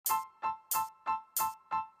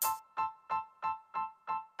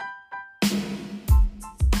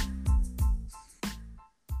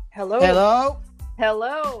Hello. Hello.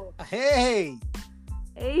 Hello. Hey.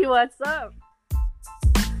 Hey, what's up?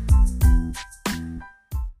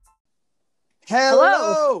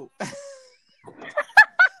 Hello.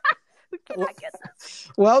 We cannot get this.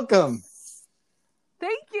 Welcome.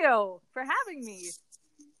 Thank you for having me.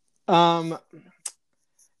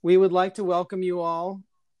 We would like to welcome you all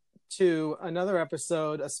to another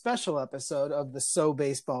episode, a special episode of the So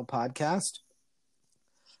Baseball podcast.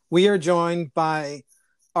 We are joined by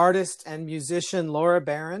artist and musician Laura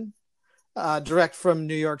Barron, direct from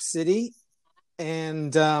New York City.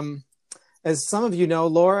 And as some of you know,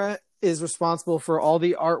 Laura is responsible for all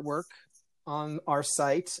the artwork on our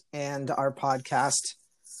site and our podcast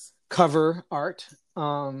cover art.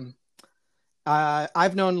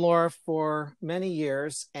 I've known Laura for many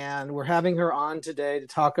years, and we're having her on today to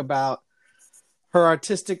talk about her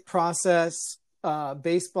artistic process,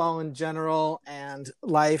 baseball in general, and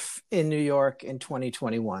life in New York in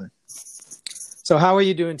 2021. So how are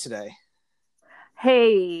you doing today?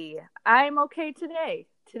 Hey, I'm okay today.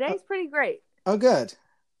 Today's pretty great. Oh, good.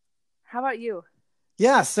 How about you?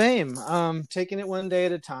 Yeah, same. Taking it one day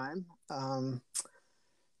at a time. Kind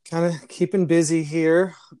of keeping busy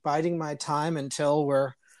here, biding my time until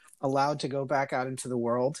we're allowed to go back out into the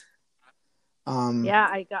world. Yeah,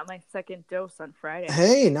 I got my second dose on Friday.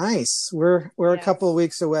 Hey, nice. We're a couple of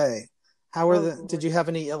weeks away. Did you have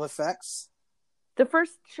any ill effects? The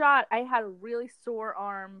first shot, I had a really sore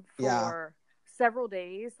arm for several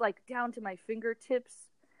days, like down to my fingertips,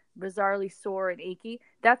 bizarrely sore and achy.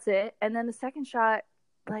 That's it. And then the second shot,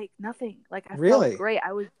 like nothing. Like I felt great.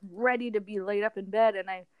 I was ready to be laid up in bed, and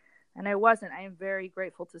I wasn't. I am very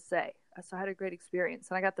grateful to say. So I had a great experience,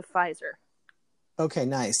 and I got the Pfizer. Okay,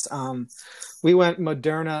 nice. We went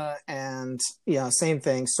Moderna, and same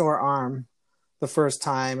thing, sore arm the first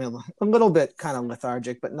time, a little bit kind of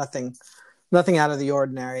lethargic, but nothing out of the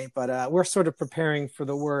ordinary. But we're sort of preparing for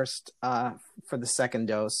the worst for the second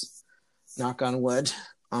dose. Knock on wood.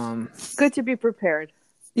 Good to be prepared.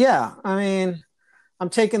 Yeah, I mean, I'm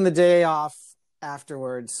taking the day off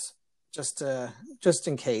afterwards just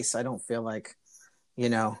in case. I don't feel like,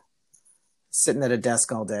 sitting at a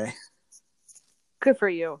desk all day. Good for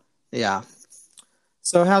you. Yeah.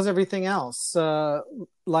 So how's everything else?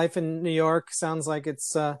 Life in New York sounds like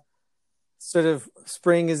it's sort of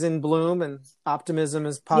spring is in bloom and optimism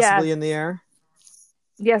is possibly in the air.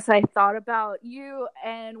 Yes, I thought about you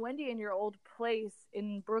and Wendy in your old place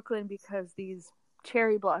in Brooklyn because these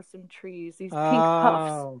cherry blossom trees, these pink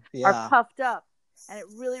puffs are puffed up. And it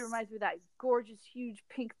really reminds me of that gorgeous, huge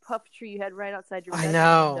pink puff tree you had right outside your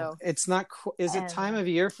bedroom window. It's not. Is it time of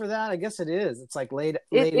year for that? I guess it is. It's like late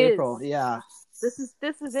is. April. Yeah. This is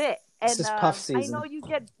it. And this is puff season. I know you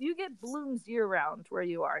get blooms year round where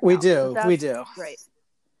you are. We now, do. So we do. Great.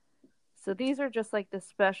 So these are just like the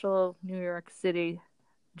special New York City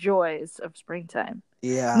joys of springtime.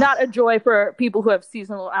 Yeah. Not a joy for people who have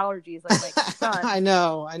seasonal allergies like my son. I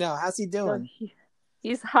know. How's he doing? So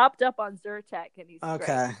he's hopped up on Zyrtec and he's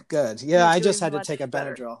okay. Great. Good. Yeah, I just had to take a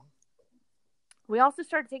Benadryl. Better. We also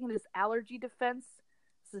started taking this allergy defense.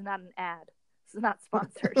 This is not an ad. This is not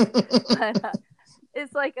sponsored. But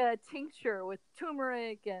it's like a tincture with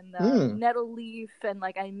turmeric and nettle leaf, and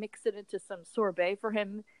like I mix it into some sorbet for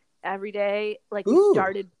him every day. Like we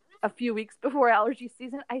started a few weeks before allergy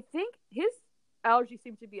season. I think his allergies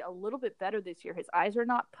seem to be a little bit better this year. His eyes are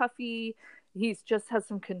not puffy. He's just has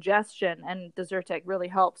some congestion, and the Zyrtec really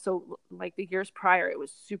helps. So like the years prior, it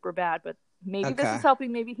was super bad, but maybe this is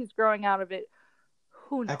helping. Maybe he's growing out of it.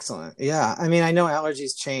 Who knows? Excellent. Yeah. I mean, I know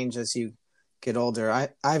allergies change as you get older.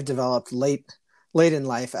 I've developed late in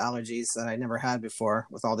life allergies that I never had before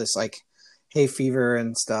with all this like hay fever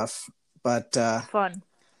and stuff. But fun.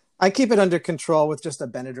 I keep it under control with just a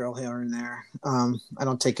Benadryl here and there. I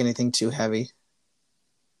don't take anything too heavy.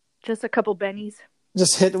 Just a couple bennies.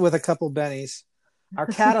 Just hit with a couple bennies. Our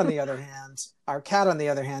cat, on the other hand,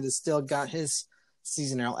 has still got his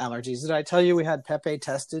seasonal allergies. Did I tell you we had Pepe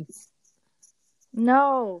tested?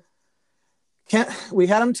 No. We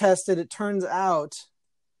had him tested. It turns out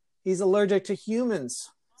he's allergic to humans.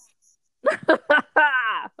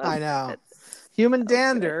 I know. Human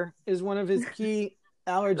dander is one of his key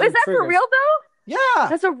allergy Is that triggers. for real though? Yeah.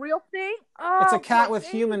 That's a real thing? It's a cat with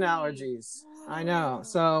human allergies. I know.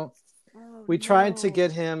 So we tried to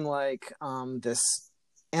get him like this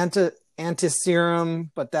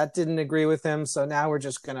anti-serum, but that didn't agree with him. So now we're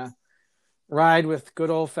just going to ride with good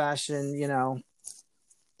old fashioned,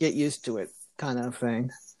 get used to it kind of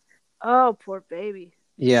thing. Oh, poor baby.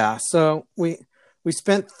 Yeah. So we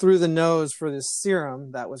spent through the nose for this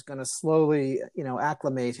serum that was going to slowly,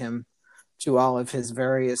 acclimate him to all of his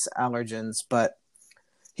various allergens. But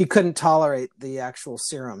he couldn't tolerate the actual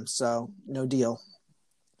serum, so no deal.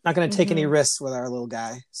 Not going to take any risks with our little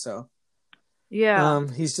guy. So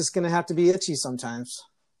he's just going to have to be itchy sometimes.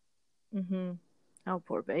 Oh,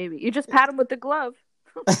 poor baby. You just pat him with the glove.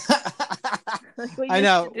 I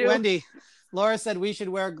know. Wendy, Laura said we should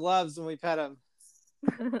wear gloves when we pet him.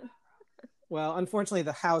 Well, unfortunately,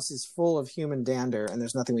 the house is full of human dander, and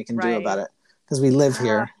there's nothing we can do about it because we live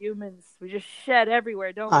here. Humans, we just shed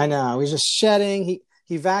everywhere, don't we? I know. We're just shedding.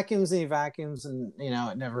 He vacuums and he vacuums, and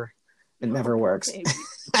it never works.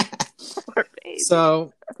 Poor baby.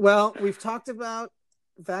 So, well, we've talked about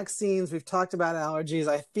vaccines. We've talked about allergies.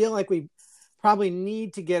 I feel like we probably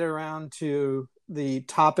need to get around to the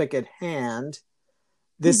topic at hand.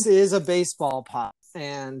 This is a baseball pod,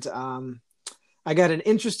 and I got an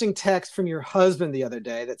interesting text from your husband the other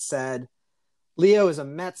day that said Leo is a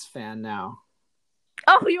Mets fan now.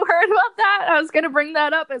 Oh, you heard about that? I was going to bring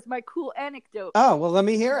that up as my cool anecdote. Oh, well, let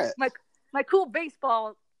me hear it. My cool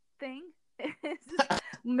baseball thing is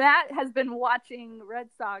Matt has been watching Red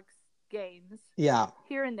Sox games. Yeah.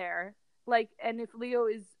 Here and there. And if Leo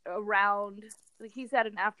is around, he's at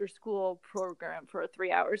an after-school program for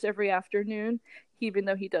 3 hours every afternoon, even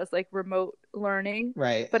though he does remote learning.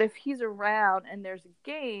 Right. But if he's around and there's a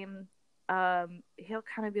game, he'll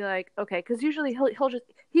kind of be like, okay, because usually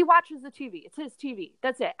he watches the TV. It's his TV.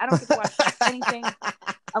 That's it. I don't get to watch anything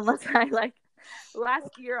unless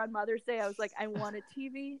last year on Mother's Day, I was like, I want a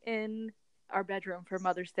TV in our bedroom for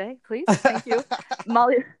Mother's Day, please. Thank you.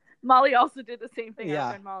 Molly also did the same thing.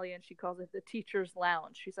 Our friend Molly, and she calls it the teacher's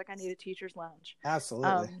lounge. She's like, I need a teacher's lounge.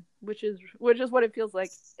 Absolutely. Which is what it feels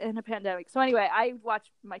like in a pandemic. So anyway, I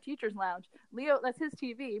watch my teacher's lounge. Leo, that's his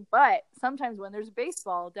TV. But sometimes when there's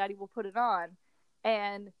baseball, Daddy will put it on.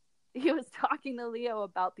 And he was talking to Leo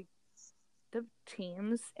about the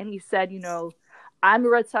teams, and he said, I'm a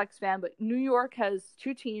Red Sox fan, but New York has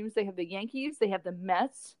two teams. They have the Yankees, they have the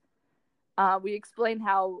Mets. We explained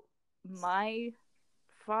how my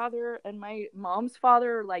father and my mom's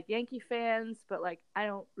father are Yankee fans, but I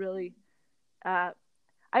don't really I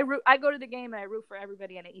go to the game and I root for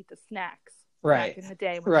everybody and I eat the snacks back in the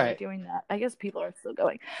day when they were doing that. I guess people are still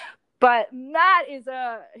going. But Matt his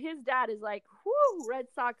dad is Red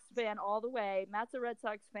Sox fan all the way. Matt's a Red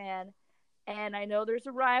Sox fan, and I know there's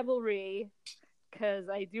a rivalry because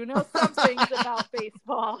I do know some things about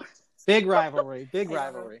baseball. Big rivalry.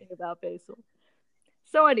 About baseball.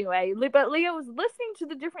 So anyway, but Leo was listening to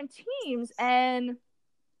the different teams, and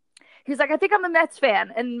he's like, I think I'm a Mets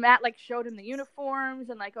fan. And Matt showed him the uniforms,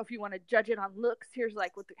 and if you want to judge it on looks, here's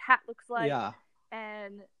what the hat looks like. Yeah.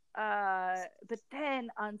 And but then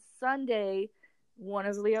on Sunday, one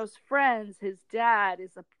of Leo's friends, his dad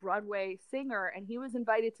is a Broadway singer, and he was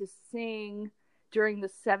invited to sing during the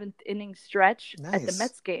 7th inning stretch at the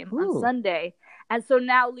Mets game on Sunday. And so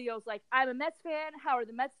now Leo's like, I'm a Mets fan. How are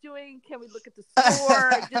the Mets doing? Can we look at the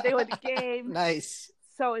score? Did they win the game? Nice.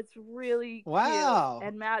 So it's really cute.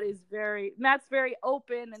 And Matt's very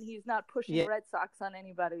open, and he's not pushing Red Sox on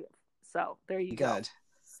anybody. So there you go. Good.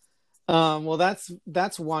 Well,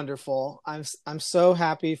 that's wonderful. I'm so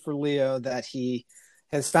happy for Leo that he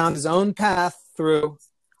has found his own path through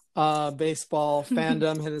baseball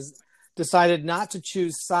fandom and has decided not to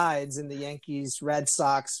choose sides in the Yankees-Red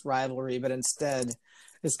Sox rivalry, but instead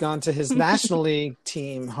has gone to his National League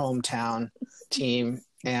team, hometown team,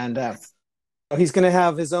 and he's going to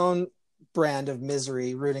have his own brand of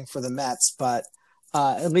misery rooting for the Mets. But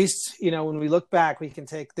at least, when we look back, we can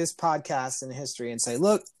take this podcast in history and say,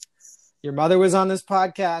 look, your mother was on this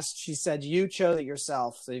podcast. She said you chose it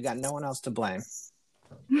yourself, so you've got no one else to blame.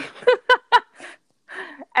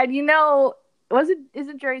 And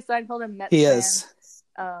isn't Jerry Seinfeld a Mets fan? He is.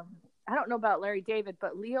 I don't know about Larry David,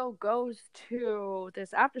 but Leo goes to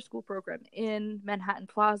this after-school program in Manhattan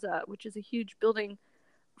Plaza, which is a huge building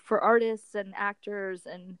for artists and actors,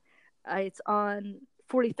 and it's on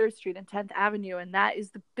 43rd Street and 10th Avenue, and that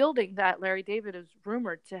is the building that Larry David is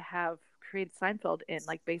rumored to have created Seinfeld in,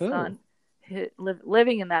 based on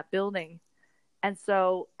living in that building. And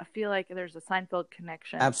so I feel like there's a Seinfeld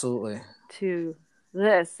connection. Absolutely. To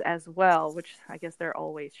this as well, which I guess there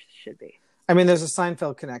always should be. I mean, there's a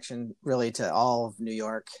Seinfeld connection really to all of New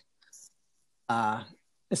York,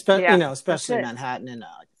 especially Manhattan and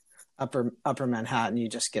upper Manhattan. You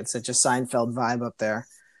just get such a Seinfeld vibe up there.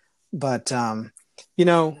 But LA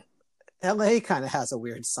kind of has a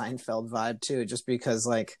weird Seinfeld vibe too, just because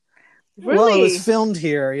really? Well, it was filmed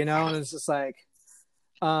here, and it's just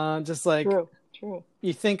True.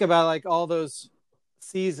 You think about all those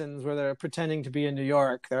seasons where they're pretending to be in New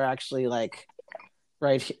York, they're actually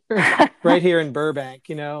right here in Burbank,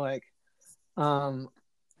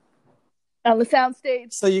 on the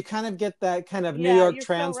soundstage. So you kind of get that kind of Yeah, you're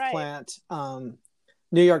so right.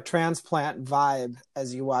 New York transplant vibe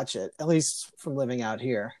as you watch it, at least from living out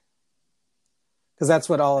here, because that's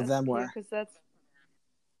what all of That's them cute were. because that's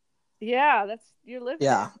you're living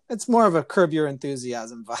Yeah, it. it's more of a Curb Your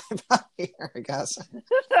Enthusiasm vibe out here, I guess.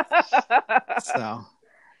 So,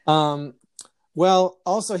 um, well,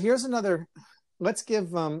 also here's another. Let's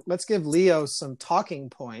give Leo some talking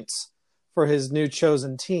points for his new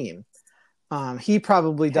chosen team. He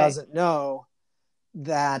probably doesn't know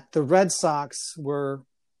that the Red Sox were.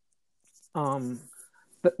 The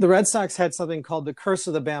Red Sox had something called the Curse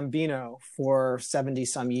of the Bambino for 70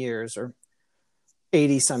 some years or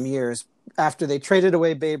 80 some years. After they traded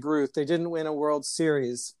away Babe Ruth, they didn't win a World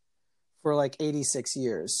Series for like 86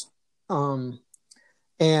 years.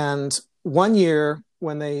 And one year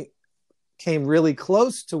when they came really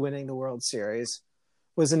close to winning the World Series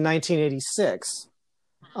was in 1986.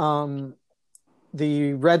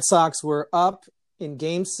 The Red Sox were up in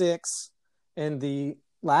Game 6 in the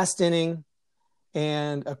last inning,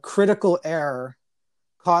 and a critical error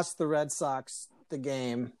cost the Red Sox the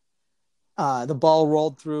game. The ball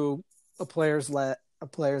rolled through a player's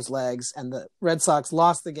legs, and the Red Sox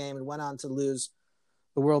lost the game and went on to lose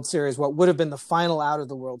the World Series, what would have been the final out of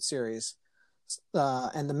the World Series.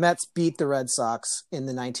 And the Mets beat the Red Sox in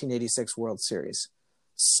the 1986 World Series.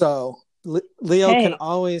 So Leo can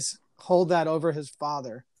always hold that over his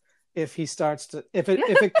father if he starts to, if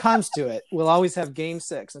it comes to it. We'll always have Game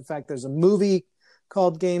 6. In fact, there's a movie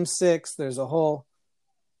called Game 6. There's a whole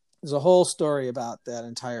story about that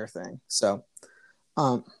entire thing. So,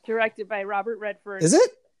 directed by Robert Redford. Is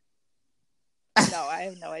it? No, I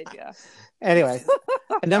have no idea. Anyway,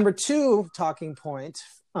 number 2 talking point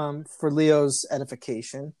for Leo's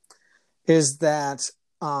edification is that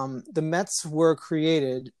the Mets were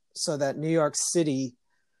created so that New York City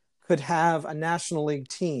could have a National League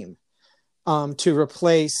team to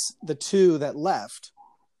replace the 2 that left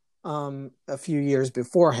a few years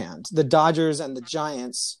beforehand. The Dodgers and the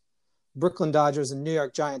Giants, Brooklyn Dodgers and New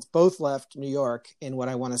York Giants, both left New York in what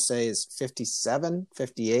I want to say is 57,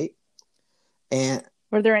 58. And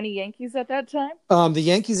were there any Yankees at that time? The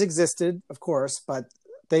Yankees existed, of course, but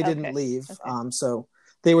they didn't leave. Okay. So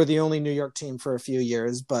they were the only New York team for a few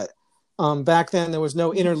years. But back then there was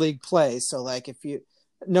no interleague play. So like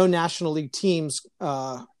no National League teams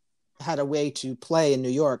had a way to play in New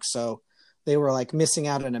York. So they were like missing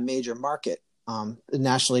out on a major market. The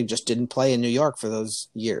National League just didn't play in New York for those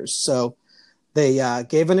years. So they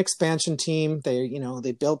gave an expansion team. They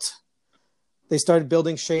started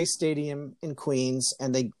building Shea Stadium in Queens,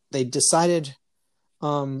 and they decided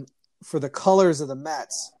for the colors of the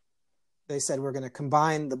Mets, they said, we're going to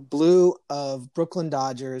combine the blue of Brooklyn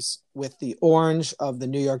Dodgers with the orange of the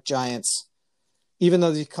New York Giants. Even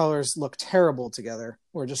though these colors look terrible together,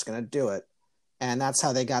 we're just going to do it. And that's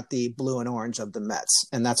how they got the blue and orange of the Mets.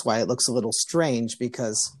 And that's why it looks a little strange,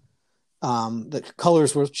 because the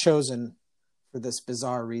colors were chosen for this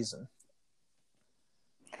bizarre reason.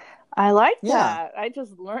 I like that. I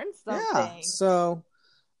just learned something. Yeah. So,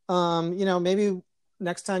 maybe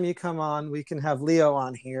next time you come on, we can have Leo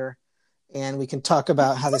on here and we can talk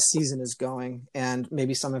about how the season is going and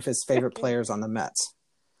maybe some of his favorite players on the Mets.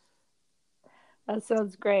 That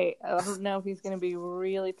sounds great. I don't know if he's going to be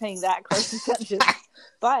really paying that close attention,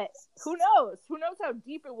 but who knows? Who knows how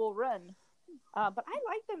deep it will run? But I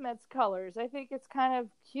like the Mets colors. I think it's kind of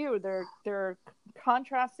cute. They're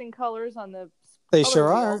contrasting colors on the. They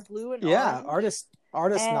sure are. Blue and orange.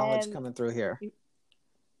 Artist knowledge coming through here.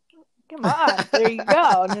 Come on, there you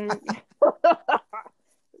go.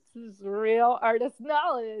 This is real artist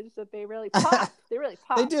knowledge that they really pop. They really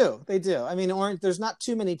pop. They do. I mean, orange. There's not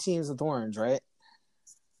too many teams with orange, right?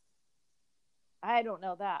 I don't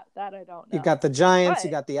know that. That I don't know. You got the Giants,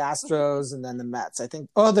 you got the Astros, and then the Mets. I think.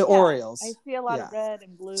 Oh, the Orioles. I see a lot of red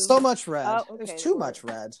and blue. So much red. There's too much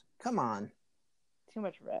red. Come on. Too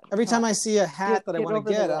much red. Every time I see a hat that I want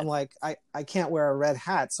to get, I'm like, I can't wear a red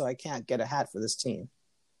hat, so I can't get a hat for this team.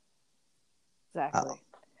 Exactly.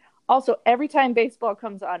 Also, every time baseball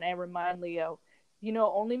comes on, I remind Leo,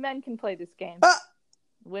 only men can play this game.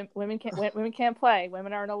 Women can't play.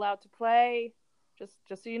 Women aren't allowed to play.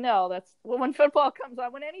 Just so you know, that's when football comes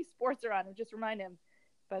on. When any sports are on, I just remind him.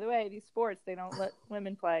 By the way, these sports, they don't let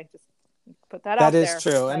women play. Just put that out there. That is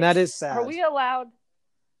true, and that is sad. Are we allowed?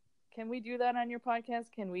 Can we do that on your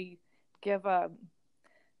podcast? Can we give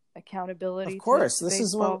accountability? Of course, this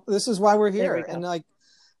is why we're here, and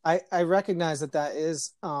I recognize that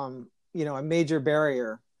is a major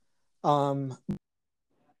barrier. Are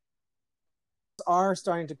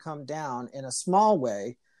starting to come down in a small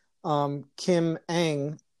way. Kim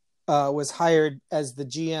Ng was hired as the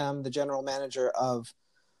GM, the general manager of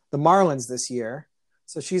the Marlins this year.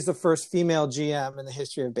 So she's the first female GM in the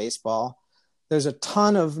history of baseball. There's a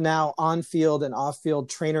ton of now on-field and off-field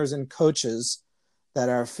trainers and coaches that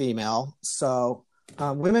are female. So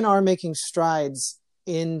women are making strides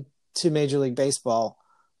into Major League Baseball,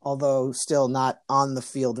 although still not on the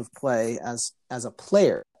field of play as a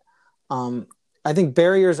player. I think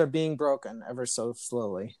barriers are being broken ever so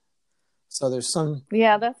slowly. So there's some.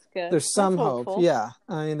 Yeah, that's good. There's some hope. Hopeful. Yeah,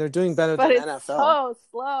 I mean they're doing better but than it's NFL. So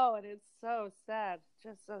slow and it's so sad.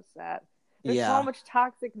 Just so sad. There's so much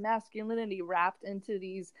toxic masculinity wrapped into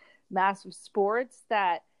these massive sports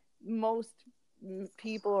that most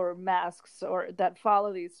people or masks or that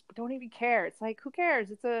follow these don't even care. It's like, who cares?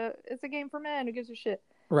 It's a game for men. Who gives a shit?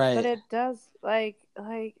 Right. But it does like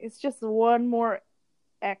it's just one more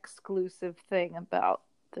exclusive thing about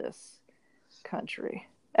this country.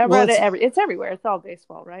 It's everywhere. It's all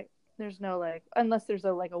baseball, right? There's no unless there's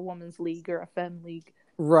a women's league or a femme league.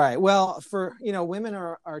 Right. Well, for women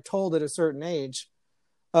are told at a certain age,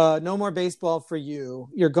 no more baseball for you.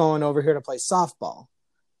 You're going over here to play softball,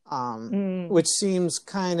 which seems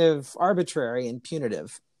kind of arbitrary and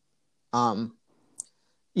punitive. I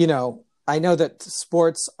know that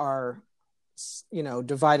sports are,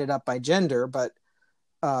 divided up by gender, but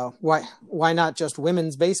why not just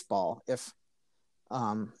women's baseball if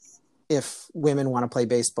women want to play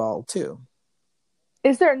baseball too?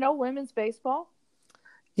 Is there no women's baseball?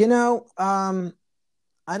 I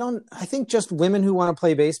think just women who want to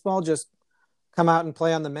play baseball just come out and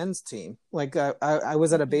play on the men's team. Like I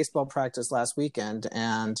was at a baseball practice last weekend,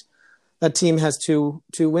 and that team has two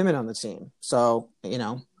women on the team. So,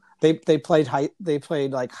 they played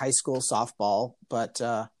like high school softball, but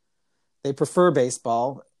they prefer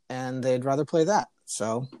baseball and they'd rather play that.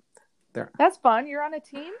 So that's fun. You're on a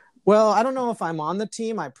team? Well, I don't know if I'm on the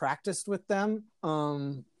team. I practiced with them.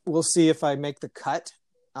 We'll see if I make the cut.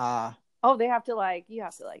 They have to you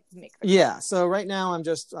have to make the cut. Yeah. So right now I'm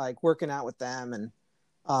just working out with them and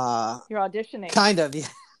you're auditioning. Kind of, yeah.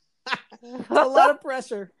 A lot of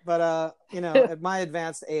pressure, but at my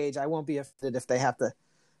advanced age, I won't be offended if they have to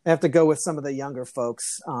go with some of the younger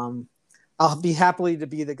folks. I'll be happy to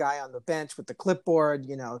be the guy on the bench with the clipboard,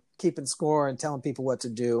 keeping score and telling people what to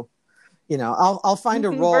do. I'll find a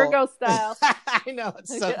role. Virgo style. I know,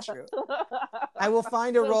 it's so true. I will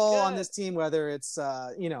find a role on this team, whether it's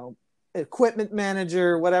equipment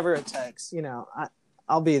manager, whatever it takes.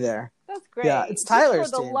 I'll be there. That's great. Yeah, it's Tyler's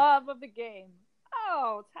for the team. Love of the game.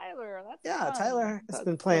 Oh, Tyler, that's fun. Tyler has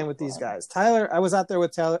been playing with these guys. Tyler, I was out there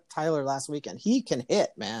with Tyler last weekend. He can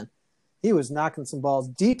hit, man. He was knocking some balls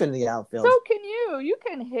deep into the outfield. So can you? You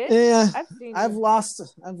can hit. Yeah, I've lost a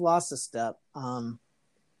step.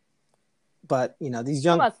 But these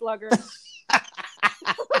young. Come on, slugger.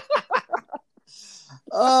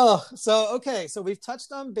 So we've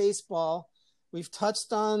touched on baseball. We've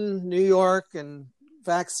touched on New York and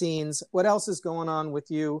vaccines. What else is going on with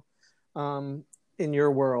you in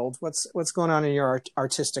your world? What's going on in your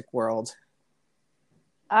artistic world?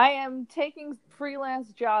 I am taking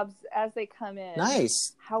freelance jobs as they come in.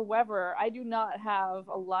 Nice. However, I do not have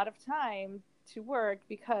a lot of time to work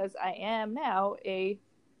because I am now a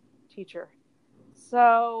teacher.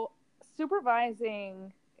 So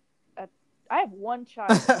supervising, I have one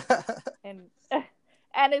child, and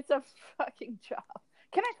it's a fucking job.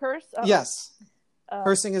 Can I curse? Oh. Yes,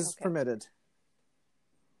 cursing is permitted.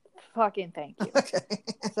 Fucking thank you. Okay.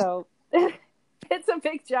 So it's a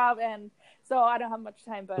big job, and so I don't have much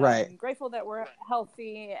time. But right. I'm grateful that we're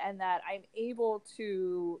healthy and that I'm able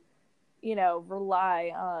to,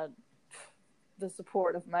 rely on the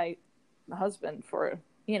support of my husband for,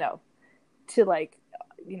 to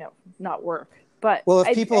not work. But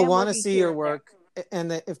if people want to see your work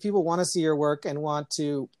and want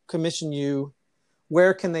to commission you,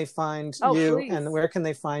 where can they find you? Please. And where can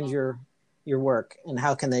they find your work, and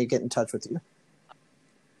how can they get in touch with you?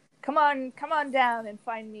 Come on down and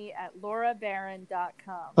find me at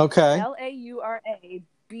laurabaran.com. Okay.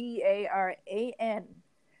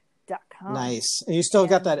 LauraBaran.com. Nice. And you still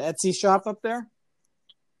got that Etsy shop up there?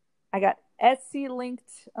 I got Etsy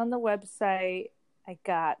linked on the website. I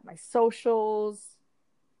got my socials,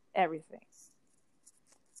 everything.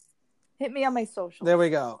 Hit me on my socials. There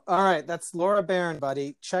we go. All right. That's Laura Baran,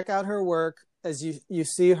 buddy. Check out her work as you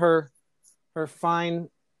see her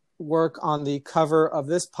fine work on the cover of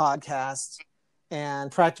this podcast,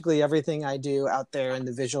 and practically everything I do out there in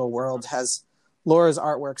the visual world has Laura's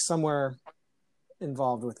artwork somewhere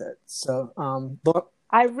involved with it. So,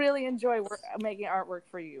 I really enjoy making artwork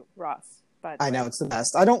for you, Ross. But I know it's the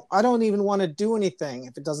best. I don't even want to do anything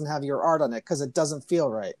if it doesn't have your art on it, because it doesn't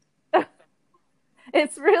feel right.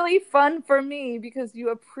 It's really fun for me because you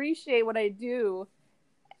appreciate what I do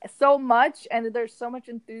so much, and there's so much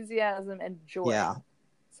enthusiasm and joy. Yeah.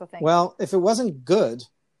 So thank you. If it wasn't good,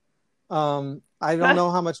 I don't know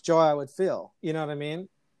how much joy I would feel. You know what I mean?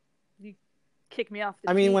 You kick me off the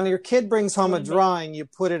I mean, team. when your kid brings home a drawing, you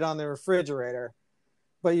put it on the refrigerator.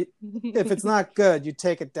 But if it's not good, you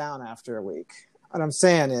take it down after a week. What I'm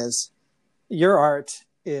saying is, your art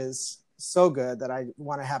is so good that I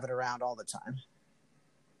want to have it around all the time.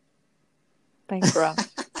 Thanks, bro.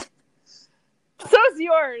 So's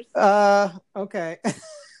yours. Okay.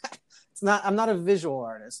 I'm not a visual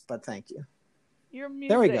artist, but thank you. Your music.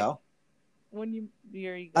 There we go.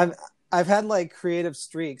 Here you go. I've had like creative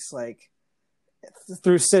streaks, like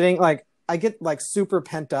through sitting, like I get like super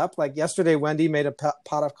pent up. Like yesterday, Wendy made a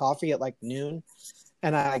pot of coffee at like noon,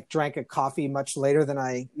 and I like, drank a coffee much later than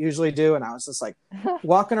I usually do. And I was just like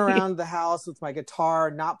walking around the house with my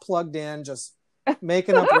guitar, not plugged in, just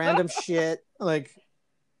making up random shit. Like,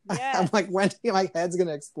 yes. I'm like, Wendy, my head's going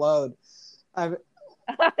to explode. I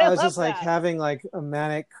was just like having like a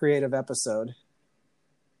manic creative episode.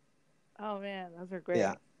 Oh man, those are great.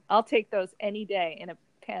 Yeah. I'll take those any day in a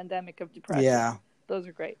pandemic of depression. Yeah. Those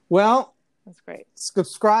are great. Well, that's great.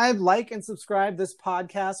 Subscribe, like, and subscribe this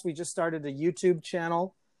podcast. We just started a YouTube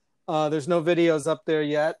channel. There's no videos up there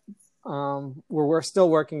yet. We're still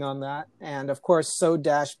working on that. And of course,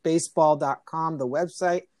 so-baseball.com, the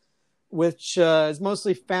website, which is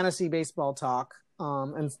mostly fantasy baseball talk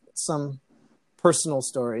and some personal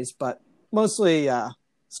stories, but mostly,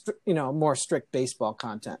 more strict baseball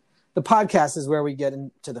content. The podcast is where we get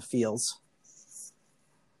into the feels.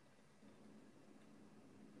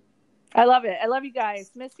 I love it. I love you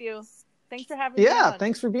guys. Miss you. Thanks for having me on. Yeah,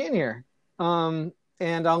 thanks for being here. And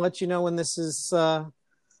I'll let you know when this is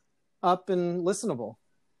up and listenable.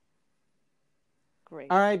 Great.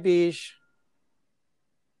 All right, Beej.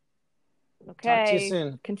 Okay. Talk to you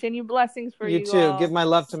soon. Continue blessings for you. You too. All. Give my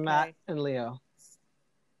love to Matt and Leo.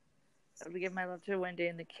 I'll give my love to Wendy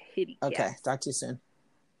and the kitty cat. Okay. Talk to you soon.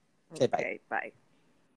 Okay, bye. Bye.